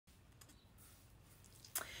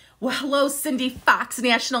Well, hello, Cindy Fox,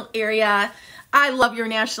 national area. I love your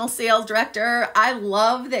national sales director. I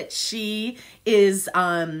love that she is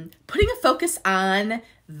putting a focus on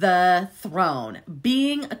the throne,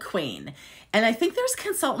 being a queen. And I think there's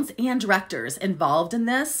consultants and directors involved in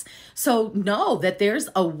this. So know that there's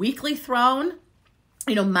a weekly throne.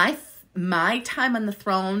 You know, my time on the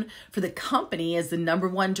throne for the company as the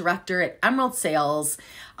 #1 director at Emerald Sales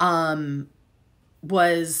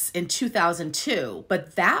was in 2002,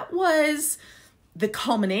 but that was the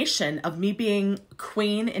culmination of me being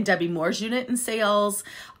queen in Debbie Moore's unit in sales,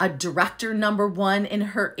 a director #1 in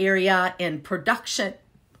her area in production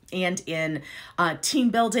and in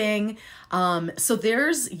team building. So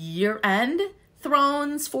there's year-end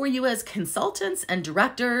thrones for you as consultants and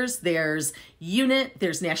directors. There's unit,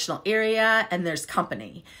 there's national area, and there's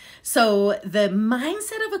company. So the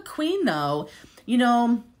mindset of a queen, though, you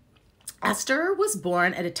know, Esther was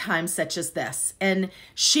born at a time such as this, and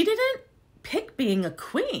she didn't pick being a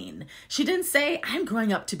queen. She didn't say, I'm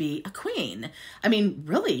growing up to be a queen. I mean,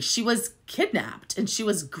 really, she was kidnapped and she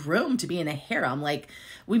was groomed to be in a harem. Like,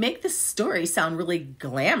 we make this story sound really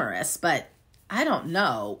glamorous, but I don't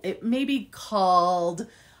know. It may be called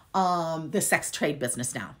the sex trade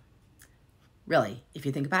business now. Really, if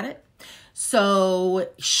you think about it. So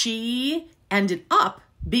she ended up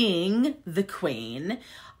being the queen,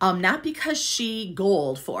 not because she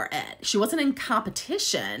goaled for it. She wasn't in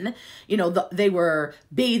competition. You know, they were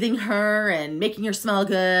bathing her and making her smell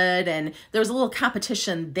good, and there was a little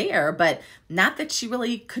competition there, but not that she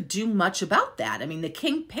really could do much about that. I mean, the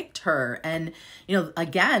king picked her, and, you know,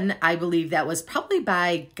 again, I believe that was probably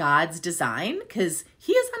by God's design, because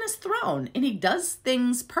he is on his throne, and he does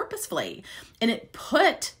things purposefully, and it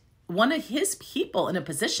put one of his people in a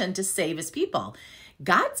position to save his people.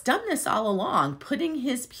 God's done this all along, putting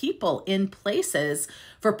his people in places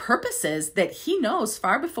for purposes that he knows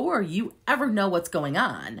far before you ever know what's going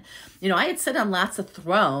on. You know, I had sat on lots of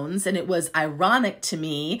thrones, and it was ironic to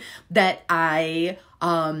me that I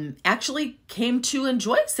actually came to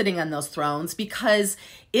enjoy sitting on those thrones, because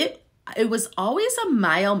it was always a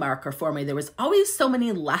mile marker for me. There was always so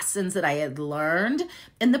many lessons that I had learned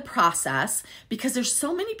in the process, because there's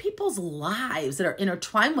so many people's lives that are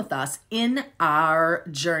intertwined with us in our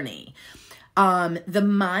journey. The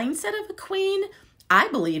mindset of a queen, I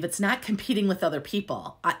believe it's not competing with other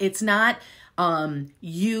people. It's not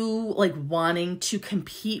you like wanting to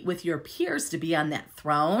compete with your peers to be on that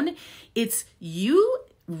throne. It's you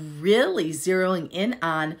really zeroing in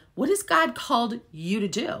on what has God called you to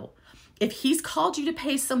do. If he's called you to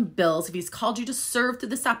pay some bills, if he's called you to serve through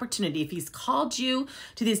this opportunity, if he's called you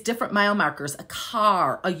to these different mile markers, a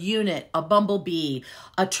car, a unit, a bumblebee,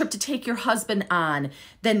 a trip to take your husband on,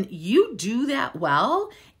 then you do that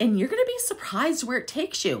well, and you're going to be surprised where it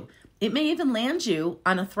takes you. It may even land you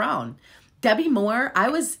on a throne. Debbie Moore, I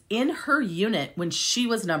was in her unit when she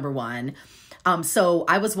was #1. So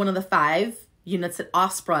I was one of the 5 units at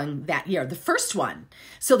Offspring that year, the first one.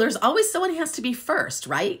 So there's always someone who has to be first,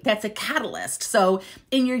 right? That's a catalyst. So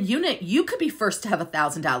in your unit, you could be first to have a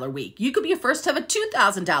 $1,000 week. You could be first to have a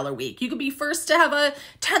 $2,000 week. You could be first to have a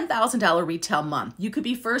 $10,000 retail month. You could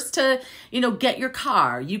be first to, you know, get your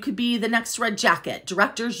car. You could be the next red jacket.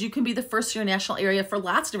 Directors, you can be the first in your national area for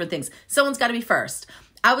lots of different things. Someone's got to be first.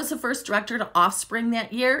 I was the first director to Offspring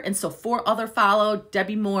that year, and so 4 other followed.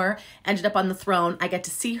 Debbie Moore ended up on the throne. I got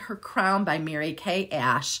to see her crown by Mary Kay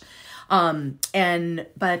Ash. And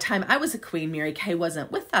by the time I was a queen, Mary Kay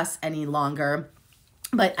wasn't with us any longer.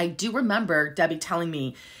 But I do remember Debbie telling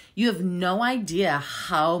me, you have no idea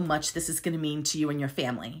how much this is going to mean to you and your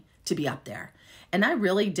family to be up there. And I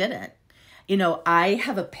really didn't. You know, I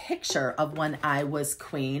have a picture of when I was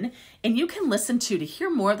queen, and you can listen to hear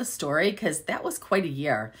more of the story, because that was quite a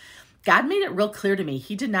year. God made it real clear to me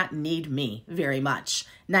he did not need me very much.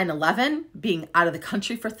 9/11, being out of the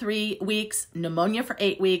country for 3 weeks, pneumonia for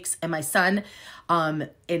 8 weeks, and my son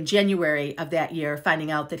in January of that year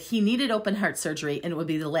finding out that he needed open heart surgery and it would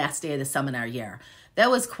be the last day of the seminar year.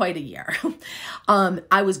 That was quite a year.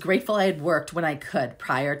 I was grateful I had worked when I could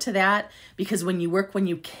prior to that, because when you work when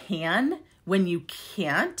you can, when you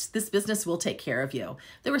can't, this business will take care of you.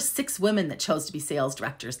 There were 6 women that chose to be sales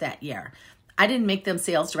directors that year. I didn't make them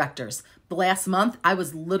sales directors. The last month, I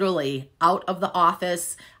was literally out of the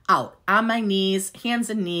office, out on my knees, hands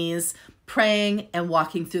and knees, praying and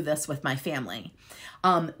walking through this with my family.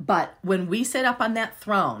 But when we sat up on that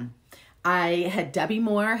throne, Debbie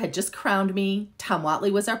Moore had just crowned me. Tom Watley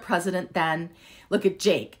was our president then. Look at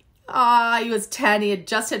Jake. He was 10. He had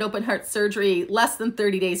just had open heart surgery less than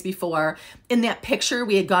 30 days before. In that picture,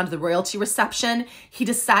 we had gone to the royalty reception. He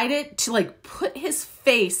decided to like put his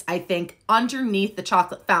face, I think, underneath the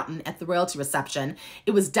chocolate fountain at the royalty reception.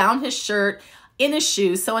 It was down his shirt, in his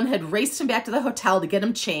shoes. Someone had raced him back to the hotel to get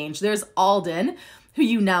him changed. There's Alden, who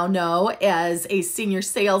you now know as a senior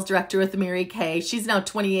sales director with Mary Kay. She's now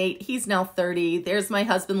 28. He's now 30. There's my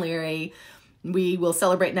husband, Larry. We will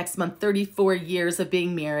celebrate next month 34 years of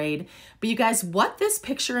being married. But you guys, what this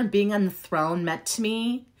picture and being on the throne meant to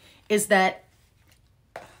me is that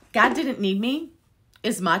God didn't need me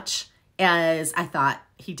as much as I thought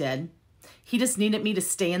he did. He just needed me to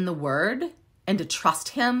stay in the word and to trust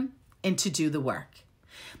him and to do the work.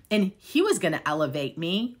 And he was going to elevate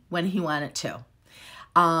me when he wanted to.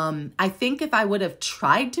 I think if I would have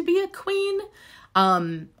tried to be a queen,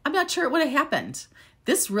 I'm not sure it would have happened.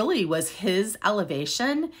 This really was his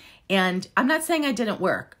elevation. And I'm not saying I didn't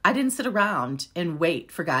work. I didn't sit around and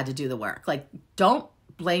wait for God to do the work. Like, don't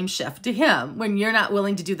blame shift to him when you're not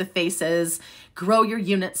willing to do the faces, grow your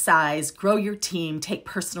unit size, grow your team, take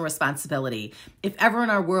personal responsibility. If ever in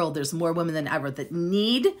our world, there's more women than ever that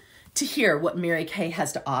need to hear what Mary Kay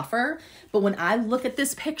has to offer. But when I look at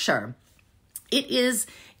this picture, it is,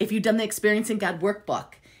 if you've done the Experiencing God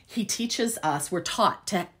workbook, he teaches us, we're taught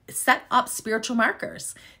to set up spiritual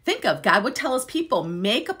markers. Think of, God would tell his people,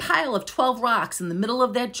 make a pile of 12 rocks in the middle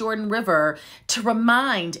of that Jordan River to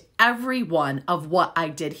remind everyone of what I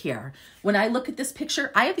did here. When I look at this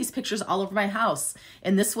picture, I have these pictures all over my house.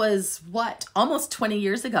 And this was, almost 20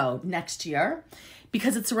 years ago next year,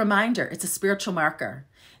 because it's a reminder. It's a spiritual marker.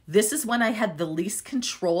 This is when I had the least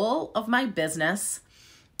control of my business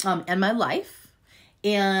and my life,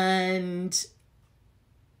 and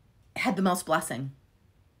had the most blessing.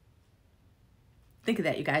 Think of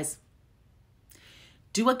that, you guys.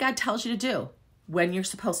 Do what God tells you to do when you're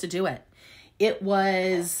supposed to do it. It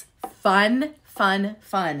was fun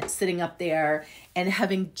sitting up there and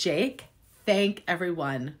having Jake thank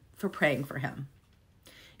everyone for praying for him.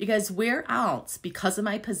 You guys, where else, because of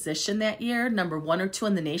my position that year, number 1 or 2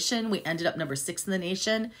 in the nation, we ended up number 6 in the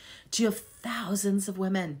nation, do you have thousands of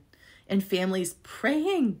women and families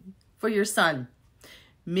praying for your son?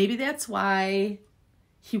 Maybe that's why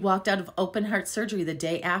he walked out of open heart surgery the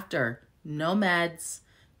day after. No meds,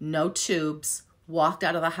 no tubes, walked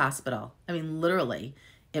out of the hospital. I mean, literally,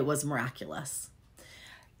 it was miraculous.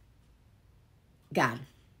 God.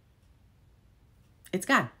 It's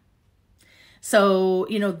God. So,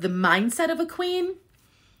 the mindset of a queen,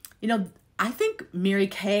 I think Mary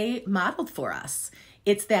Kay modeled for us.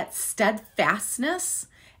 It's that steadfastness.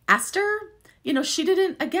 Esther, she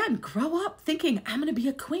didn't, again, grow up thinking, I'm going to be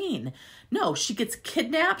a queen. No, she gets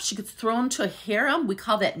kidnapped. She gets thrown to a harem. We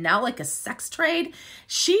call that now like a sex trade.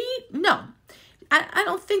 I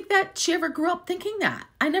don't think that she ever grew up thinking that.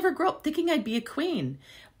 I never grew up thinking I'd be a queen.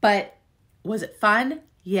 But was it fun?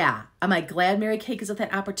 Yeah. Am I glad Mary Kay gives us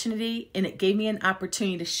that opportunity? And it gave me an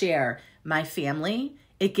opportunity to share my family.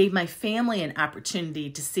 It gave my family an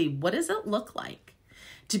opportunity to see, what does it look like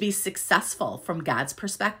to be successful from God's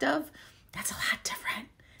perspective? That's a lot different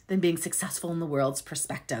than being successful in the world's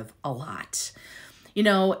perspective, a lot.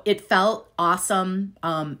 It felt awesome.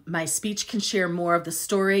 My speech can share more of the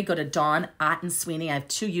story. Go to Dawn Otten-Sweeney. I have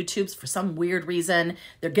 2 YouTubes for some weird reason.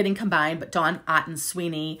 They're getting combined, but Dawn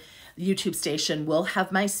Otten-Sweeney YouTube station will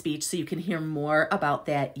have my speech so you can hear more about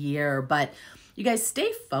that year. But you guys,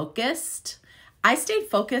 stay focused. I stayed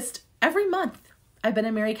focused every month I've been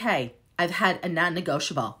in Mary Kay. I've had a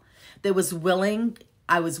non-negotiable that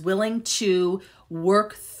I was willing to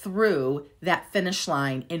work through that finish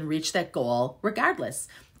line and reach that goal regardless.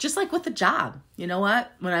 Just like with the job. You know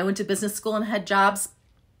what? When I went to business school and had jobs,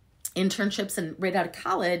 internships, and right out of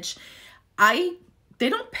college, they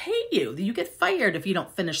don't pay you. You get fired if you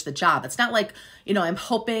don't finish the job. It's not like, I'm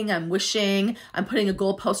hoping, I'm wishing, I'm putting a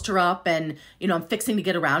goal poster up and, I'm fixing to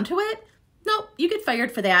get around to it. No, you get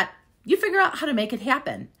fired for that. You figure out how to make it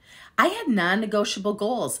happen. I had non-negotiable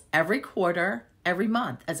goals every quarter, every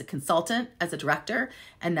month, as a consultant, as a director,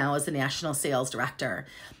 and now as a national sales director.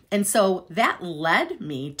 And so that led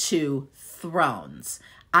me to thrones.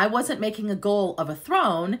 I wasn't making a goal of a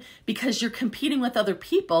throne because you're competing with other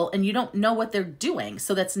people and you don't know what they're doing.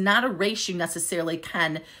 So that's not a race you necessarily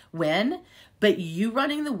can win, but you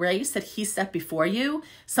running the race that he set before you,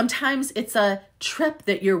 sometimes it's a trip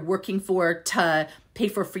that you're working for to pay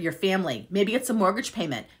for your family. Maybe it's a mortgage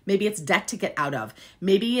payment. Maybe it's debt to get out of.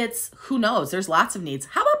 Maybe it's, who knows, there's lots of needs.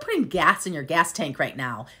 How about putting gas in your gas tank right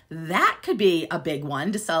now? That could be a big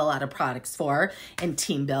one to sell a lot of products for and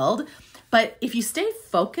team build. But if you stay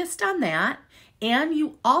focused on that, and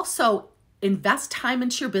you also invest time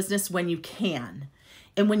into your business when you can.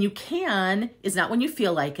 And when you can is not when you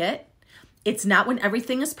feel like it. It's not when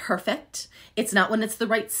everything is perfect. It's not when it's the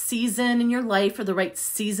right season in your life or the right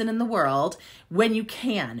season in the world. When you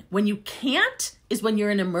can. When you can't is when you're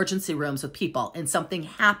in emergency rooms with people and something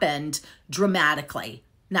happened dramatically,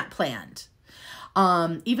 not planned.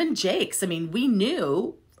 Even Jake's, I mean, we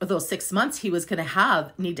knew for those 6 months he was going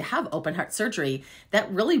to need to have open heart surgery.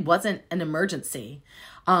 That really wasn't an emergency.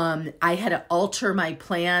 I had to alter my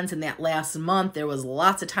plans in that last month. There was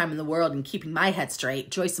lots of time in the world and keeping my head straight.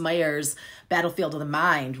 Joyce Meyer's Battlefield of the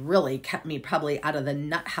Mind really kept me probably out of the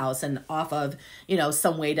nut house and off of,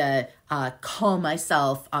 some way to calm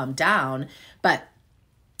myself down. But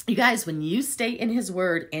you guys, when you stay in his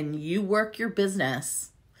word and you work your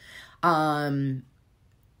business and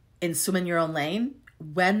swim in your own lane,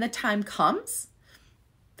 when the time comes,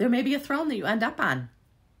 there may be a throne that you end up on.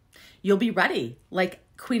 You'll be ready, like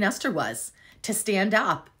Queen Esther was, to stand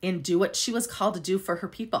up and do what she was called to do for her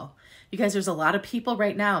people. You guys, there's a lot of people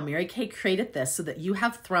right now. Mary Kay created this so that you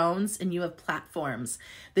have thrones and you have platforms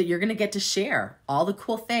that you're going to get to share all the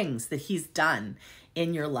cool things that he's done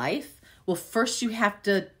in your life. Well, first you have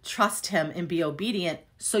to trust him and be obedient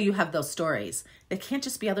so you have those stories. They can't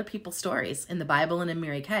just be other people's stories in the Bible and in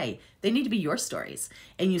Mary Kay. They need to be your stories.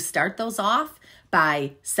 And you start those off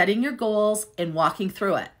by setting your goals and walking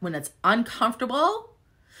through it when it's uncomfortable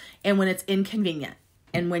and when it's inconvenient.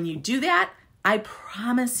 And when you do that, I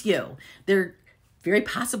promise you, there very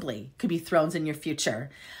possibly could be thrones in your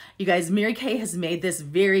future. You guys, Mary Kay has made this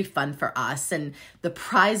very fun for us. And the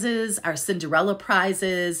prizes are Cinderella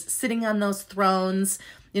prizes, sitting on those thrones.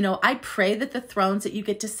 I pray that the thrones that you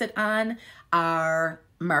get to sit on are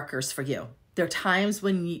markers for you. There are times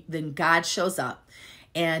when then God shows up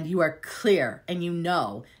and you are clear and you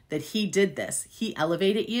know that he did this. He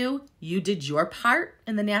elevated you. You did your part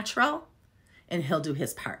in the natural and he'll do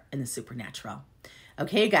his part in the supernatural.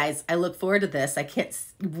 Okay, guys, I look forward to this. I can't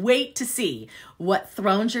wait to see what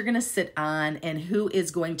thrones you're going to sit on and who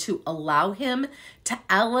is going to allow him to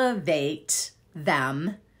elevate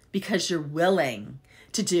them because you're willing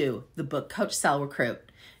to do the Book Coach Sell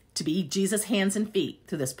Recruit, to be Jesus' hands and feet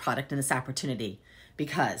through this product and this opportunity,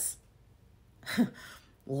 because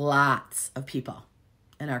lots of people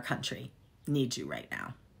in our country need you right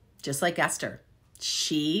now. Just like Esther,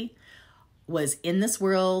 she was in this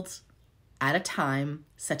world at a time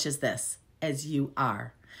such as this, as you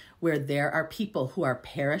are, where there are people who are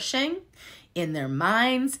perishing in their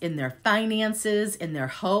minds, in their finances, in their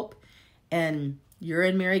hope, and you're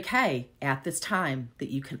in Mary Kay at this time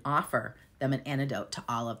that you can offer them an antidote to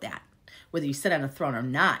all of that. Whether you sit on a throne or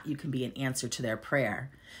not, you can be an answer to their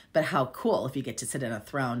prayer. But how cool if you get to sit on a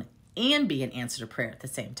throne and be an answer to prayer at the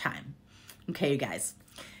same time. Okay, you guys.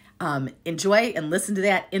 Enjoy and listen to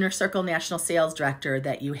that Inner Circle National Sales Director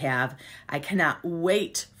that you have. I cannot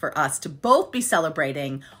wait for us to both be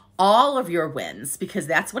celebrating all of your wins, because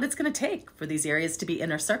that's what it's going to take for these areas to be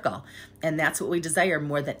inner circle. And that's what we desire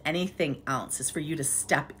more than anything else, is for you to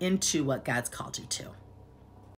step into what God's called you to.